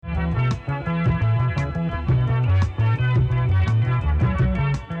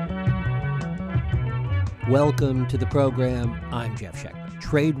Welcome to the program. I'm Jeff Schechtman.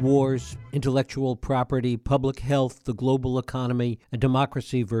 Trade wars, intellectual property, public health, the global economy, and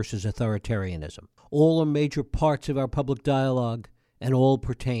democracy versus authoritarianism. All are major parts of our public dialogue, and all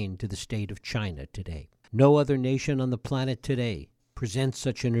pertain to the state of China today. No other nation on the planet today presents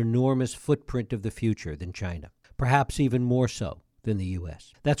such an enormous footprint of the future than China, perhaps even more so than the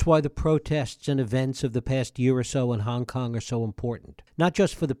U.S. That's why the protests and events of the past year or so in Hong Kong are so important, not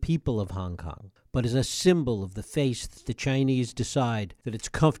just for the people of Hong Kong, but as a symbol of the face that the Chinese decide that it's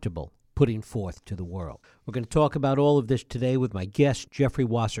comfortable putting forth to the world. We're going to talk about all of this today with my guest, Jeffrey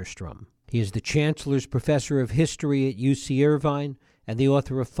Wasserstrom. He is the Chancellor's Professor of History at UC Irvine and the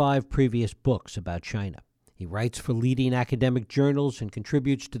author of 5 previous books about China. He writes for leading academic journals and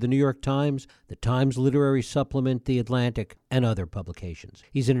contributes to the New York Times, the Times Literary Supplement, The Atlantic, and other publications.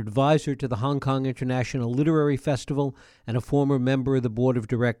 He's an advisor to the Hong Kong International Literary Festival and a former member of the board of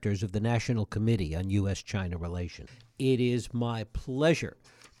directors of the National Committee on U.S.-China Relations. It is my pleasure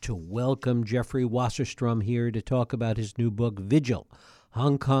to welcome Jeffrey Wasserstrom here to talk about his new book, Vigil,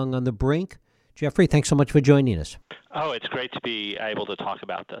 Hong Kong on the Brink. Jeffrey, thanks so much for joining us. Oh, it's great to be able to talk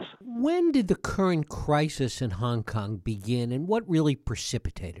about this. When did the current crisis in Hong Kong begin, and what really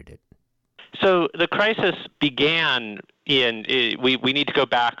precipitated it? So the crisis began we need to go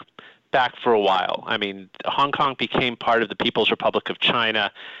back for a while. I mean, Hong Kong became part of the People's Republic of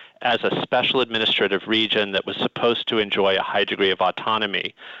China as a special administrative region that was supposed to enjoy a high degree of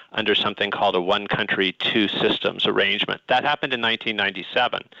autonomy under something called a one country, two systems arrangement. That happened in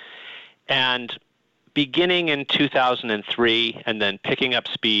 1997. And beginning in 2003 and then picking up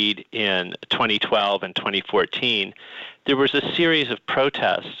speed in 2012 and 2014, there was a series of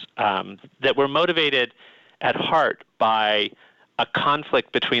protests that were motivated at heart by a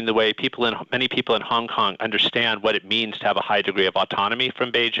conflict between the way many people in Hong Kong understand what it means to have a high degree of autonomy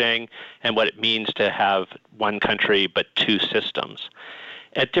from Beijing and what it means to have one country but two systems.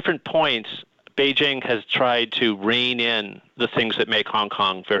 At different points, Beijing has tried to rein in the things that make Hong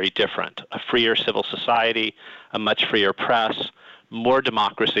Kong very different: a freer civil society, a much freer press, more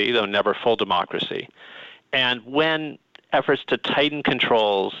democracy, though never full democracy. And when efforts to tighten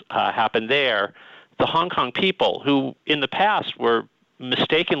controls happened there, the Hong Kong people, who in the past were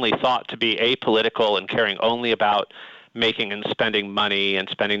mistakenly thought to be apolitical and caring only about making and spending money and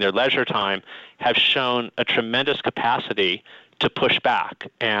spending their leisure time, have shown a tremendous capacity to push back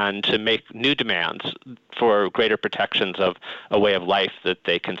and to make new demands for greater protections of a way of life that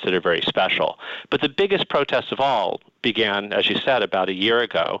they consider very special. But the biggest protest of all began, as you said, about a year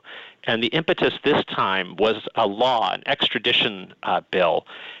ago, and the impetus this time was a law, an extradition bill,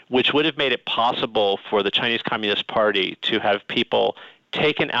 which would have made it possible for the Chinese Communist Party to have people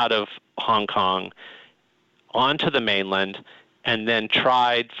taken out of Hong Kong onto the mainland and then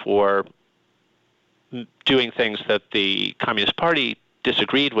tried for doing things that the Communist Party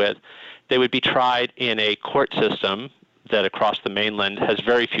disagreed with. They would be tried in a court system that across the mainland has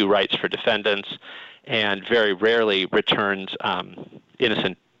very few rights for defendants and very rarely returns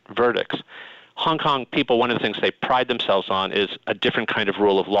innocent verdicts. Hong Kong people, one of the things they pride themselves on is a different kind of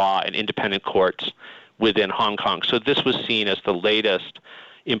rule of law and independent courts within Hong Kong. So this was seen as the latest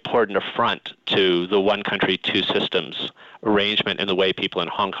important affront to the one country, two systems arrangement in the way people in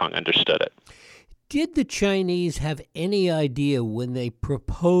Hong Kong understood it. Did the Chinese have any idea when they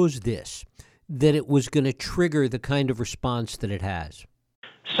proposed this that it was going to trigger the kind of response that it has?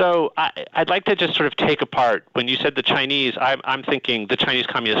 So I'd like to just sort of take apart, when you said the Chinese, I'm thinking the Chinese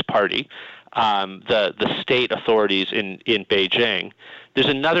Communist Party, the state authorities in Beijing. There's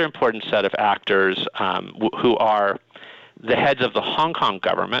another important set of actors who are the heads of the Hong Kong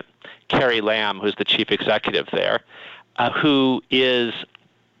government, Carrie Lam, who's the chief executive there, who is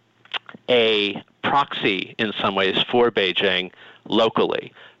a proxy in some ways for Beijing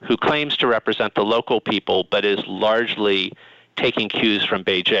locally, who claims to represent the local people but is largely taking cues from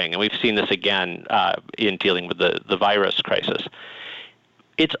Beijing. And we've seen this again in dealing with the virus crisis.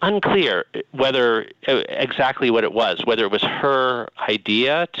 It's unclear whether exactly what it was, whether it was her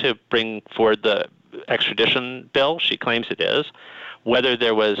idea to bring forward the extradition bill. She claims it is. Whether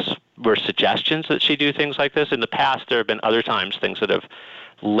there were suggestions that she do things like this. In the past, there have been other times things that have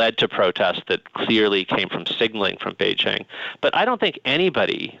led to protests that clearly came from signaling from Beijing. But I don't think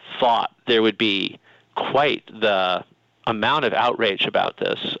anybody thought there would be quite the amount of outrage about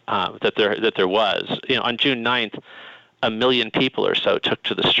this that there was. On June 9th, 1 million people or so took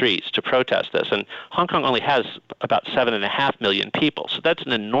to the streets to protest this. And Hong Kong only has about 7.5 million people. So that's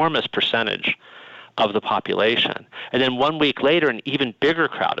an enormous percentage of the population. And then 1 week later, an even bigger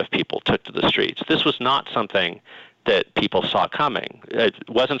crowd of people took to the streets. This was not something that people saw coming. It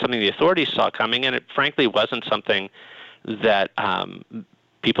wasn't something the authorities saw coming, and it frankly wasn't something that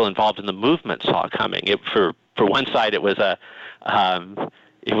people involved in the movement saw coming. For one side, it was a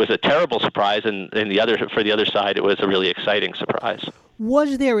terrible surprise, and for the other side, it was a really exciting surprise.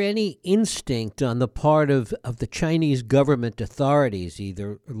 Was there any instinct on the part of the Chinese government authorities,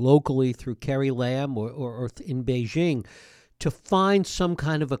 either locally through Carrie Lam or in Beijing, to find some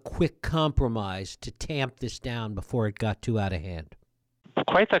kind of a quick compromise to tamp this down before it got too out of hand?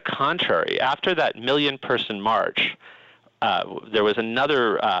 Quite the contrary. After that million-person march, there was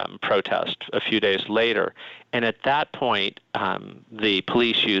another protest a few days later, and at that point, the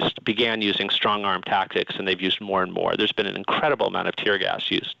police began using strong-arm tactics, and they've used more and more. There's been an incredible amount of tear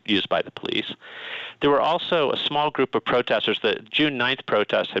gas used by the police. There were also a small group of protesters. The June 9th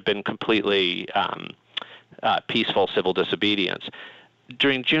protests had been completely peaceful civil disobedience.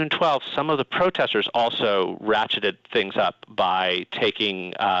 During June 12th, some of the protesters also ratcheted things up by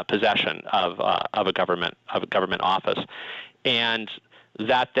taking possession of a government office, and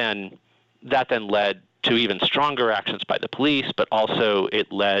that then led to even stronger actions by the police. But also,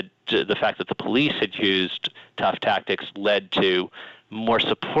 it led to the fact that the police had used tough tactics led to more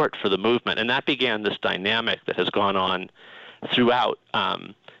support for the movement, and that began this dynamic that has gone on throughout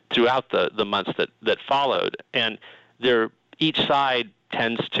the months that followed. And each side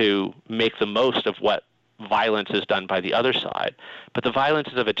tends to make the most of what violence is done by the other side. But the violence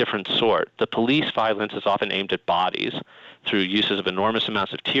is of a different sort. The police violence is often aimed at bodies through uses of enormous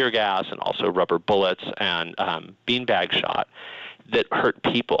amounts of tear gas and also rubber bullets and beanbag shot that hurt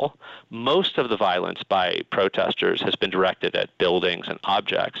people. Most of the violence by protesters has been directed at buildings and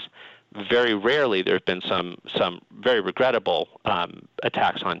objects. Very rarely there have been some very regrettable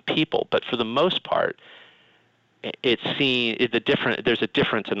attacks on people, but for the most part, there's a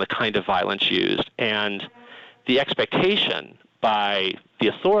difference in the kind of violence used, and the expectation by the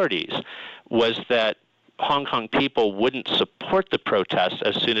authorities was that Hong Kong people wouldn't support the protests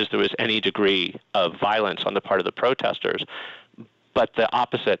as soon as there was any degree of violence on the part of the protesters. But the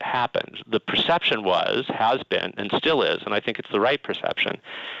opposite happened. The perception has been, and still is, and I think it's the right perception,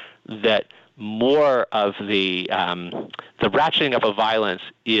 that more of the ratcheting up of violence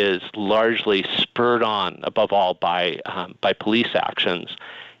is largely spurred on, above all, by police actions,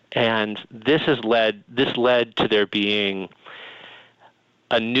 and this led to there being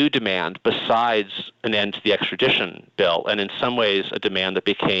a new demand besides an end to the extradition bill, and in some ways a demand that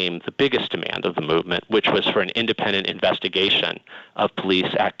became the biggest demand of the movement, which was for an independent investigation of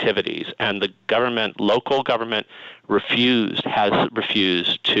police activities. And the local government has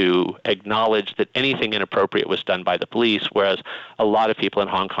refused to acknowledge that anything inappropriate was done by the police, whereas a lot of people in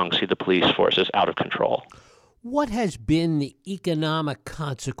Hong Kong see the police force as out of control. What has been the economic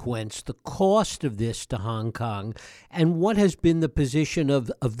consequence, the cost of this to Hong Kong, and what has been the position of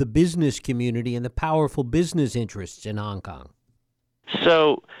the business community and the powerful business interests in Hong Kong?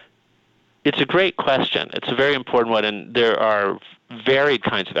 So it's a great question. It's a very important one, and there are varied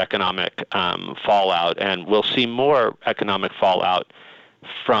kinds of economic fallout, and we'll see more economic fallout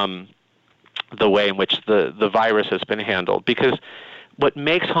from the way in which the virus has been handled, because what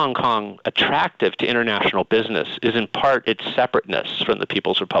makes Hong Kong attractive to international business is in part its separateness from the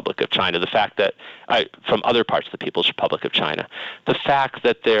People's Republic of China, the fact that from other parts of the People's Republic of China, the fact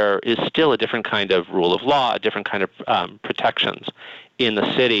that there is still a different kind of rule of law, a different kind of protections in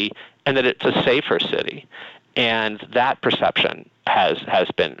the city, and that it's a safer city. And that perception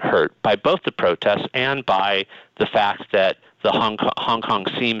has been hurt by both the protests and by the fact that Hong Kong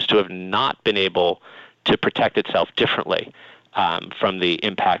seems to have not been able to protect itself differently from the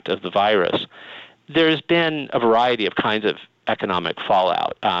impact of the virus. There's been a variety of kinds of economic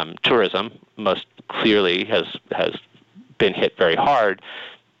fallout. Tourism most clearly has been hit very hard.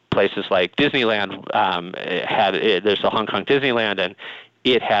 Places like Disneyland there's the Hong Kong Disneyland, and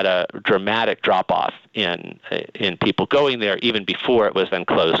it had a dramatic drop-off in people going there even before it was then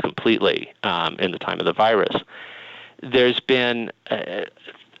closed completely in the time of the virus. There's been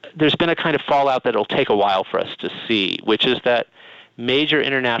a kind of fallout that will take a while for us to see, which is that major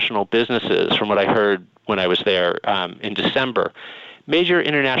international businesses, from what I heard when I was there in December, major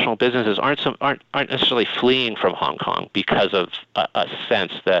international businesses aren't necessarily fleeing from Hong Kong because of a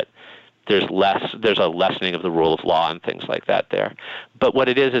sense that there's a lessening of the rule of law and things like that there. But what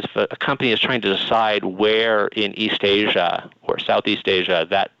it is if a company is trying to decide where in East Asia or Southeast Asia,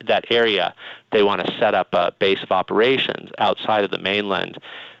 that area, they want to set up a base of operations outside of the mainland,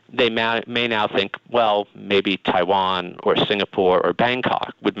 they may now think, well, maybe Taiwan or Singapore or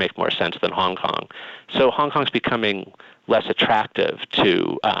Bangkok would make more sense than Hong Kong. So Hong Kong's becoming less attractive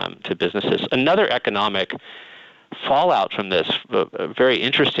to businesses. Another economic fallout from this, a very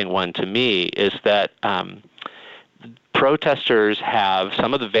interesting one to me, is that protesters have,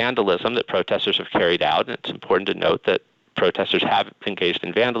 some of the vandalism that protesters have carried out, and it's important to note that protesters have engaged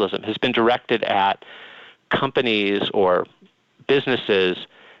in vandalism, has been directed at companies or businesses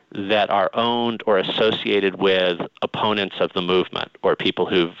that are owned or associated with opponents of the movement or people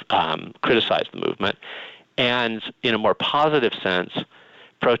who've criticized the movement. And in a more positive sense,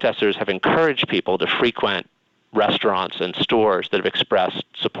 protesters have encouraged people to frequent restaurants and stores that have expressed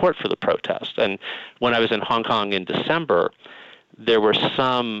support for the protest. And when I was in Hong Kong in December, there were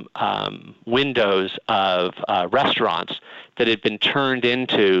some windows of restaurants that had been turned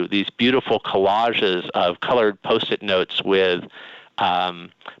into these beautiful collages of colored Post-it notes with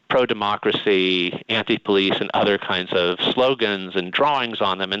pro-democracy, anti-police, and other kinds of slogans and drawings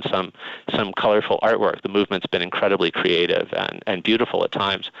on them, and some colorful artwork. The movement's been incredibly creative and beautiful at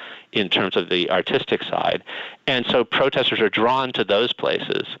times in terms of the artistic side. And so protesters are drawn to those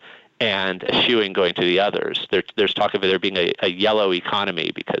places and eschewing going to the others. There's talk of there being a yellow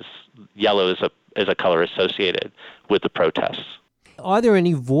economy because yellow is a color associated with the protests. Are there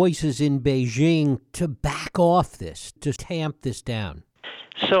any voices in Beijing to back off this, to tamp this down?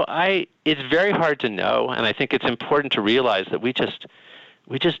 So it's very hard to know, and I think it's important to realize that we just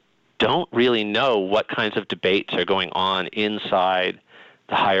don't really know what kinds of debates are going on inside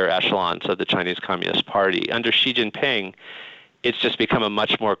the higher echelons of the Chinese Communist Party. Under Xi Jinping, it's just become a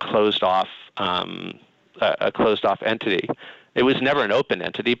much more closed off entity. It was never an open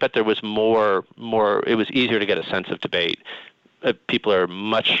entity, but there was more. It was easier to get a sense of debate. People are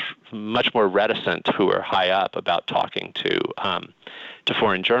much more reticent who are high up about talking to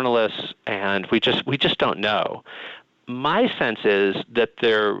foreign journalists, and we just don't know. My sense is that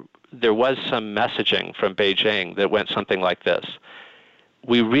there was some messaging from Beijing that went something like this: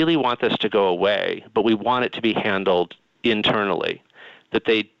 we really want this to go away, but we want it to be handled internally. That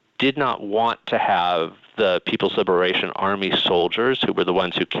they did not want to have the People's Liberation Army soldiers, who were the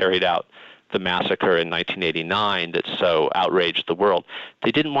ones who carried out the massacre in 1989 that so outraged the world.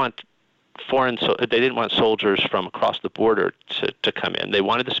 They didn't want soldiers from across the border to come in. They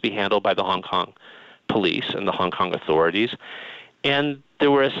wanted this to be handled by the Hong Kong police and the Hong Kong authorities. And there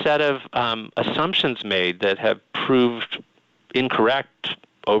were a set of assumptions made that have proved incorrect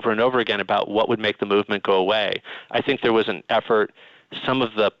over and over again about what would make the movement go away. I think there was an effort, some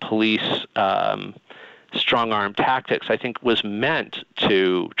of the police strong-arm tactics, I think, was meant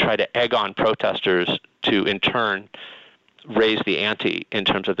to try to egg on protesters to, in turn, raise the ante in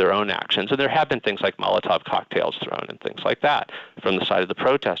terms of their own actions. And there have been things like Molotov cocktails thrown and things like that from the side of the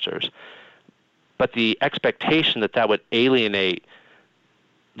protesters. But the expectation that that would alienate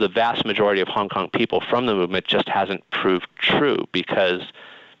the vast majority of Hong Kong people from the movement just hasn't proved true, because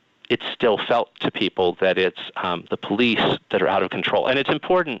it's still felt to people that it's the police that are out of control. And it's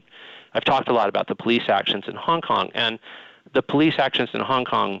important. I've talked a lot about the police actions in Hong Kong, and the police actions in Hong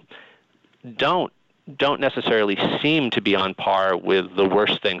Kong don't necessarily seem to be on par with the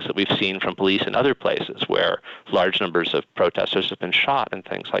worst things that we've seen from police in other places where large numbers of protesters have been shot and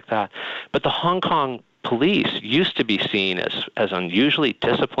things like that. But the Hong Kong police used to be seen as unusually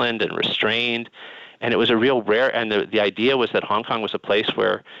disciplined and restrained, and it was a real rare, and the idea was that Hong Kong was a place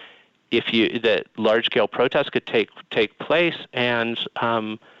where that large-scale protests could take place, and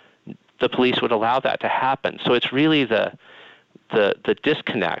the police would allow that to happen. So it's really the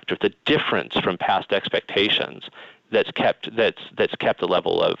disconnect or the difference from past expectations that's kept the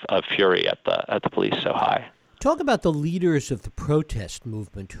level of fury at the police so high. Talk about the leaders of the protest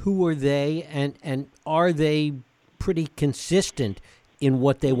movement. Who are they, and are they pretty consistent in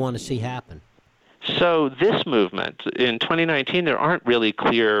what they want to see happen? So this movement, in 2019, there aren't really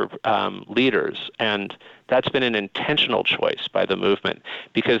clear leaders, and that's been an intentional choice by the movement,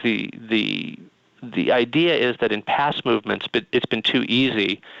 because the idea is that in past movements, it's been too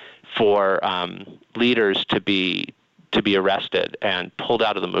easy for leaders to be arrested and pulled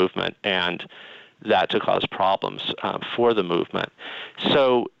out of the movement, and that to cause problems for the movement.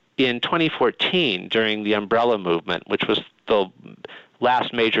 So in 2014, during the Umbrella Movement, which was the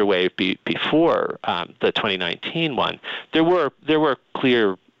last major wave before the 2019 one, there were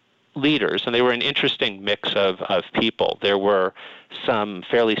clear leaders, and they were an interesting mix of people. There were some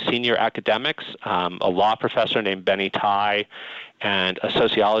fairly senior academics, a law professor named Benny Tai, and a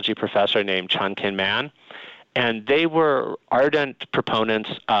sociology professor named Chan Kin-man. And they were ardent proponents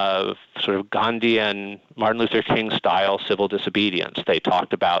of sort of Gandhian, Martin Luther King-style civil disobedience. They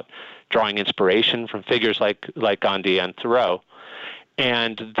talked about drawing inspiration from figures like Gandhi and Thoreau.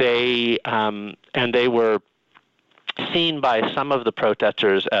 And they were seen by some of the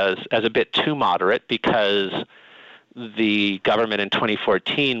protesters as a bit too moderate, because the government in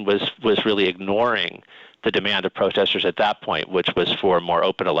 2014 was really ignoring the demand of protesters at that point, which was for more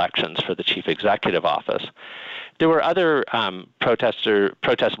open elections for the chief executive office. There were other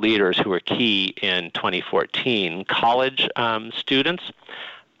protest leaders who were key in 2014, college students,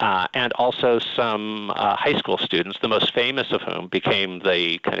 and also some high school students, the most famous of whom became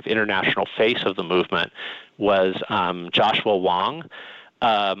the kind of international face of the movement was Joshua Wong,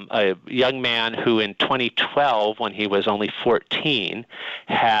 a young man who in 2012, when he was only 14,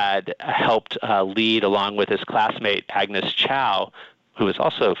 had helped lead, along with his classmate Agnes Chow, who was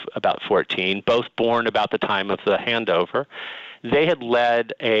also about 14, both born about the time of the handover. They had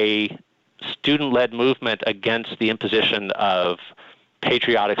led a student-led movement against the imposition of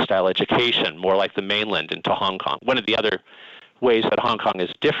patriotic-style education, more like the mainland, into Hong Kong. One of the other ways that Hong Kong is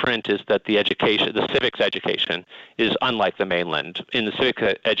different is that the civics education, is unlike the mainland. In the civics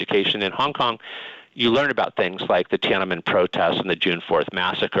education in Hong Kong, you learn about things like the Tiananmen protests and the June 4th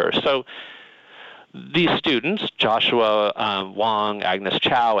massacre. So these students, Joshua Wong, Agnes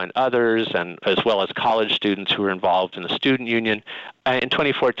Chow, and others, and as well as college students who were involved in the student union, in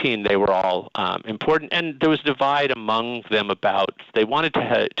 2014 they were all important, and there was a divide among them about they wanted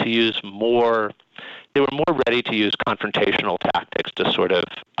to use more. They were more ready to use confrontational tactics to sort of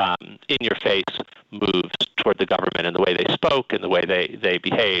in-your-face moves toward the government in the way they spoke and the way they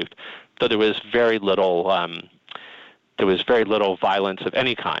behaved, though there was very little violence of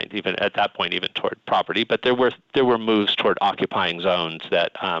any kind, even at that point, even toward property. But there were moves toward occupying zones,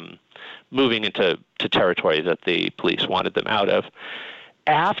 that moving into territory that the police wanted them out of.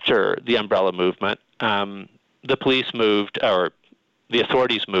 After the umbrella movement, the police moved, or the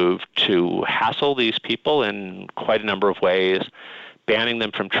authorities moved, to hassle these people in quite a number of ways, banning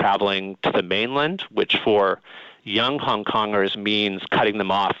them from traveling to the mainland, which for young Hong Kongers means cutting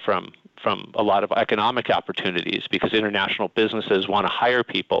them off from a lot of economic opportunities, because international businesses want to hire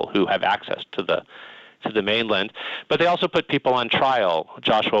people who have access to the mainland. But they also put people on trial.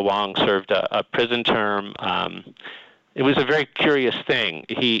 Joshua Wong served a prison term. It was a very curious thing.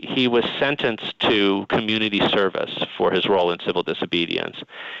 He was sentenced to community service for his role in civil disobedience.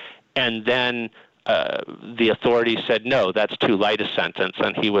 And then the authorities said, no, that's too light a sentence,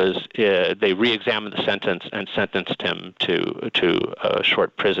 and they re-examined the sentence and sentenced him to a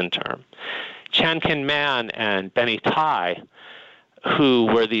short prison term. Chan Kin Man and Benny Tai, who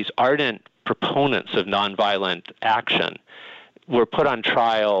were these ardent proponents of nonviolent action, were put on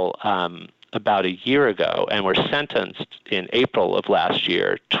trial about a year ago and were sentenced in April of last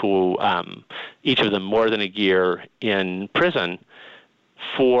year to each of them more than a year in prison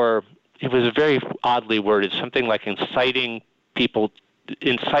for, it was very oddly worded, something like inciting people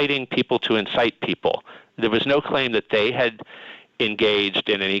to incite people. There was no claim that they had engaged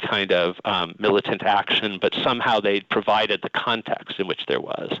in any kind of militant action, but somehow they provided the context in which there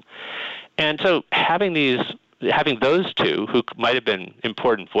was. And so having those two, who might have been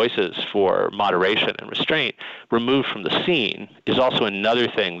important voices for moderation and restraint, removed from the scene is also another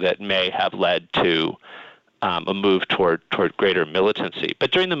thing that may have led to a move toward greater militancy.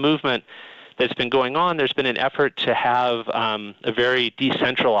 But during the movement that's been going on, there's been an effort to have a very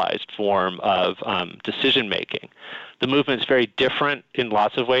decentralized form of decision-making. The movement is very different in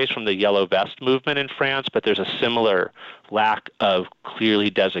lots of ways from the Yellow Vest movement in France, but there's a similar lack of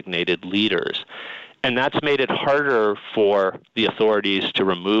clearly designated leaders. And that's made it harder for the authorities to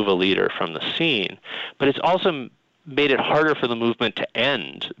remove a leader from the scene. But it's also made it harder for the movement to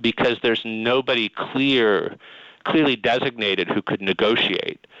end, because there's nobody clearly designated who could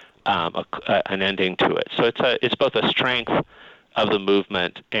negotiate an ending to it. So it's both a strength of the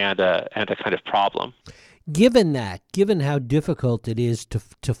movement and a kind of problem. Given how difficult it is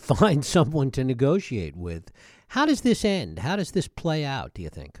to find someone to negotiate with, how does this end? How does this play out, do you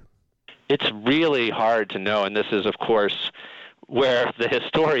think? It's really hard to know, and this is, of course, where the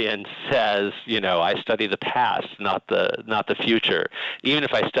historian says, I study the past, not the future. Even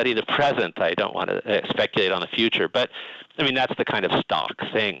if I study the present, I don't want to speculate on the future. But, that's the kind of stock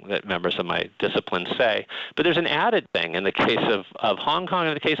thing that members of my discipline say. But there's an added thing in the case of Hong Kong,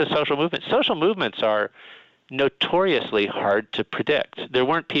 in the case of social movements. Social movements are notoriously hard to predict. There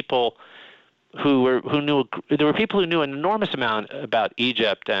weren't people there were people who knew an enormous amount about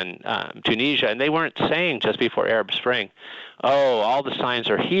Egypt and Tunisia, and they weren't saying just before Arab Spring, all the signs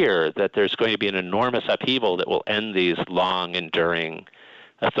are here that there's going to be an enormous upheaval that will end these long, enduring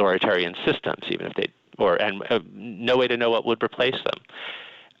authoritarian systems, even if no way to know what would replace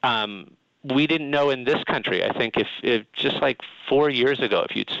them. We didn't know in this country. I think if just like 4 years ago,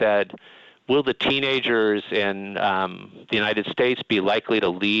 if you'd said, will the teenagers in the United States be likely to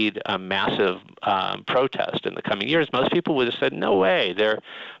lead a massive protest in the coming years? Most people would have said, no way. They're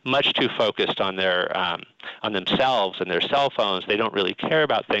much too focused on their on themselves and their cell phones. They don't really care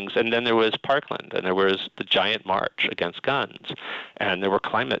about things. And then there was Parkland, and there was the giant march against guns, and there were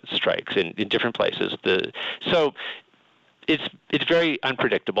climate strikes in different places. So it's very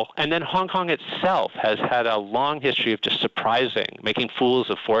unpredictable. And then Hong Kong itself has had a long history of just making fools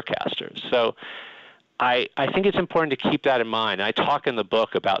of forecasters. So I think it's important to keep that in mind. I talk in the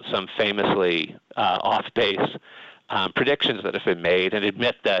book about some famously off-base predictions that have been made, and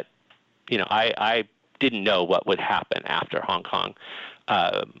admit that, I didn't know what would happen after the Hong Kong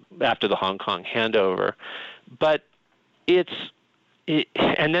handover. But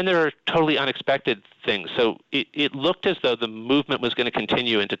and then there are totally unexpected things. So it looked as though the movement was going to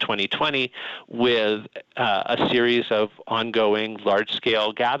continue into 2020 with a series of ongoing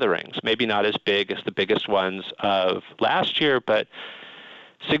large-scale gatherings, maybe not as big as the biggest ones of last year, but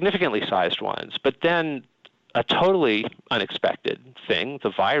significantly sized ones. But then a totally unexpected thing, the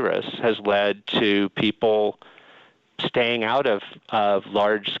virus, has led to people staying out of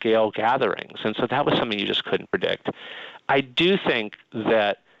large-scale gatherings. And so that was something you just couldn't predict. I do think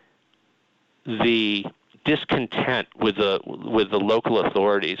that the discontent with the local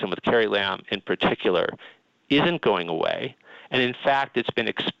authorities and with Carrie Lam in particular isn't going away. And in fact, it's been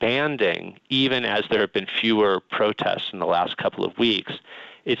expanding even as there have been fewer protests in the last couple of weeks.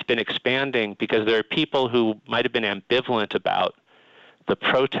 It's been expanding because there are people who might have been ambivalent about the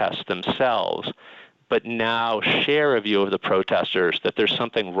protests themselves, but now share a view of the protesters that there's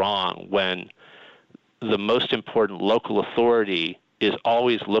something wrong when the most important local authority is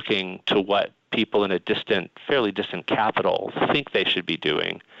always looking to what people in a fairly distant capital think they should be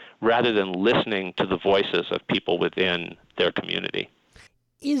doing, rather than listening to the voices of people within their community.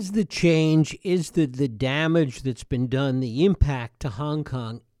 Is the change, is the damage that's been done, the impact to Hong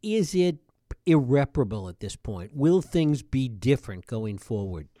Kong, is it irreparable at this point? Will things be different going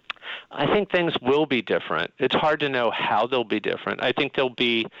forward? I think things will be different. It's hard to know how they'll be different. I think they'll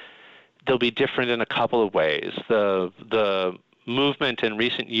be different in a couple of ways. The movement in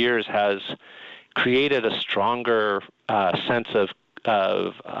recent years has created a stronger sense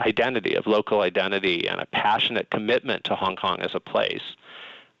of identity, of local identity, and a passionate commitment to Hong Kong as a place,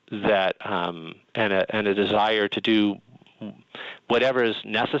 that and a desire to do whatever is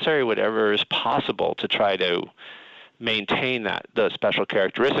necessary, whatever is possible to try to maintain the special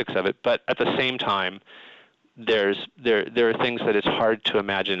characteristics of it. But at the same time, there are things that it's hard to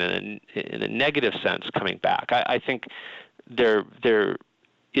imagine in a negative sense coming back. I think there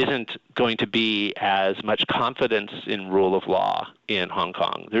isn't going to be as much confidence in rule of law in Hong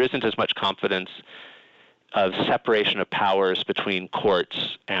Kong. There isn't as much confidence of separation of powers between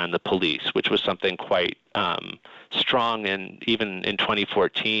courts and the police, which was something quite strong even in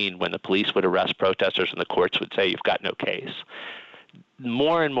 2014, when the police would arrest protesters and the courts would say, you've got no case.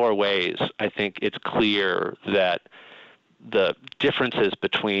 More and more ways, I think it's clear that the differences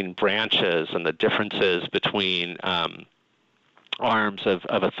between branches and the differences between arms of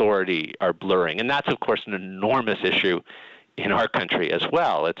authority are blurring. And that's, of course, an enormous issue in our country as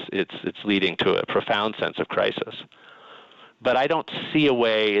well. It's leading to a profound sense of crisis. But I don't see a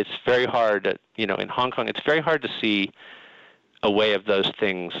way. It's very hard, in Hong Kong, it's very hard to see a way of those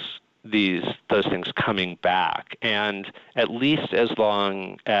things coming back. And at least as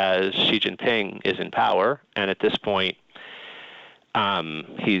long as Xi Jinping is in power, and at this point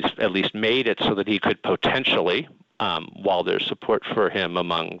he's at least made it so that he could potentially, while there's support for him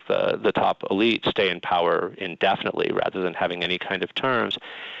among the top elite, stay in power indefinitely rather than having any kind of terms,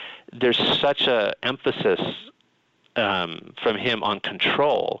 there's such an emphasis from him on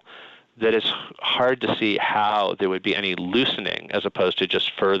control that it's hard to see how there would be any loosening as opposed to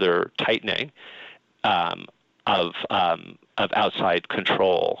just further tightening of outside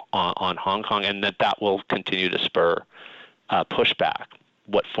control on Hong Kong, and that will continue to spur pushback.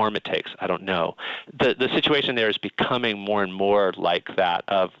 What form it takes, I don't know. The situation there is becoming more and more like that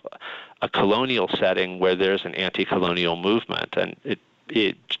of a colonial setting where there's an anti-colonial movement. And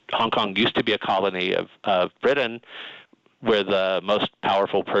Hong Kong used to be a colony of Britain, where the most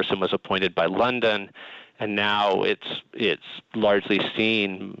powerful person was appointed by London, and now it's largely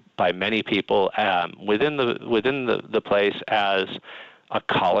seen by many people within the place as a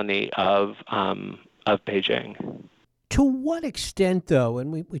colony of Beijing. To what extent, though,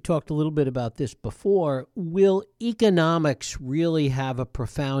 and we talked a little bit about this before, will economics really have a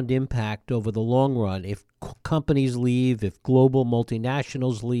profound impact over the long run? If companies leave, if global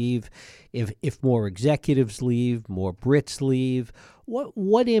multinationals leave, if more executives leave, more Brits leave,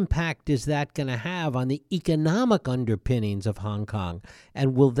 what impact is that going to have on the economic underpinnings of Hong Kong?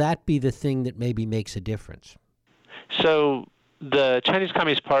 And will that be the thing that maybe makes a difference? So the Chinese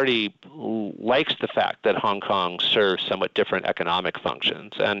Communist Party likes the fact that Hong Kong serves somewhat different economic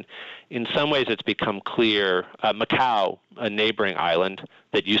functions. And in some ways, it's become clear Macau, a neighboring island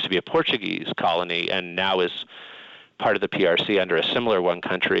that used to be a Portuguese colony and now is part of the PRC under a similar one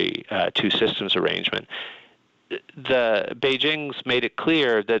country, two systems arrangement. The Beijing's made it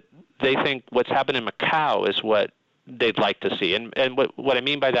clear that they think what's happened in Macau is what they'd like to see. And what I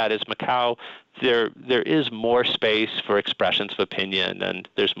mean by that is Macau, there is more space for expressions of opinion, and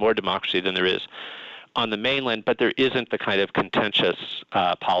there's more democracy than there is on the mainland, but there isn't the kind of contentious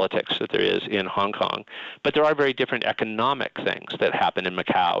politics that there is in Hong Kong. But there are very different economic things that happen in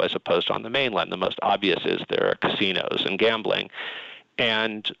Macau as opposed to on the mainland. The most obvious is there are casinos and gambling.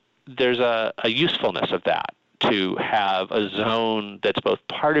 And there's a usefulness of that, to have a zone that's both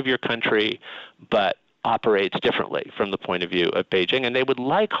part of your country but operates differently from the point of view of Beijing. And they would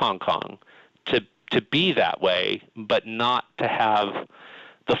like Hong Kong to be that way, but not to have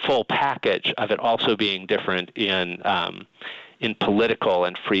the full package of it also being different in political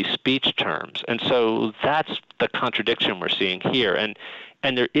and free speech terms. And so that's the contradiction we're seeing here.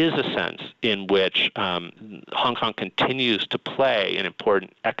 And there is a sense in which Hong Kong continues to play an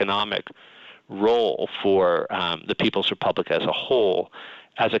important economic role for the People's Republic as a whole,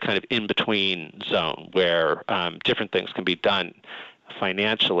 as a kind of in-between zone where different things can be done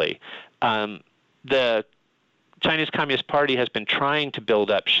financially. The Chinese Communist Party has been trying to build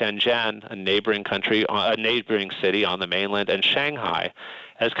up Shenzhen, a neighboring country, a neighboring city on the mainland, and Shanghai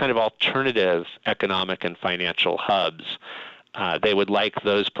as kind of alternative economic and financial hubs. They would like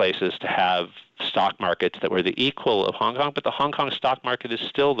those places to have stock markets that were the equal of Hong Kong, but the Hong Kong stock market is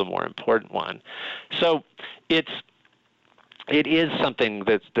still the more important one. So it is something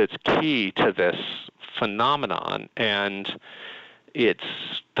that's key to this phenomenon, and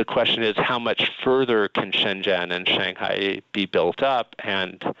the question is how much further can Shenzhen and Shanghai be built up,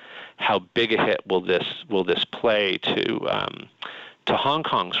 and how big a hit will this play to Hong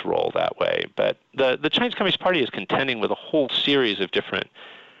Kong's role that way. But the Chinese Communist Party is contending with a whole series of different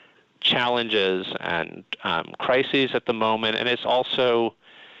challenges and crises at the moment, and it's also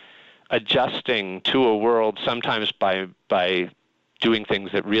adjusting to a world sometimes by doing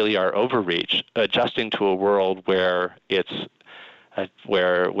things that really are overreach, adjusting to a world where it's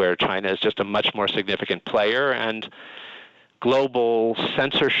where China is just a much more significant player, and global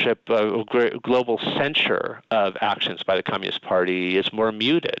censorship, global censure of actions by the Communist Party is more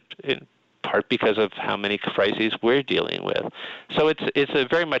muted, in part because of how many crises we're dealing with. So it's a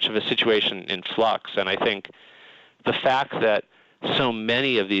very much of a situation in flux, and I think the fact that so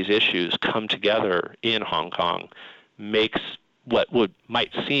many of these issues come together in Hong Kong makes what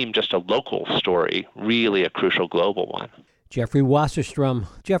might seem just a local story really a crucial global one. Jeffrey Wasserstrom.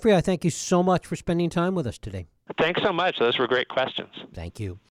 Jeffrey, I thank you so much for spending time with us today. Thanks so much. Those were great questions. Thank you.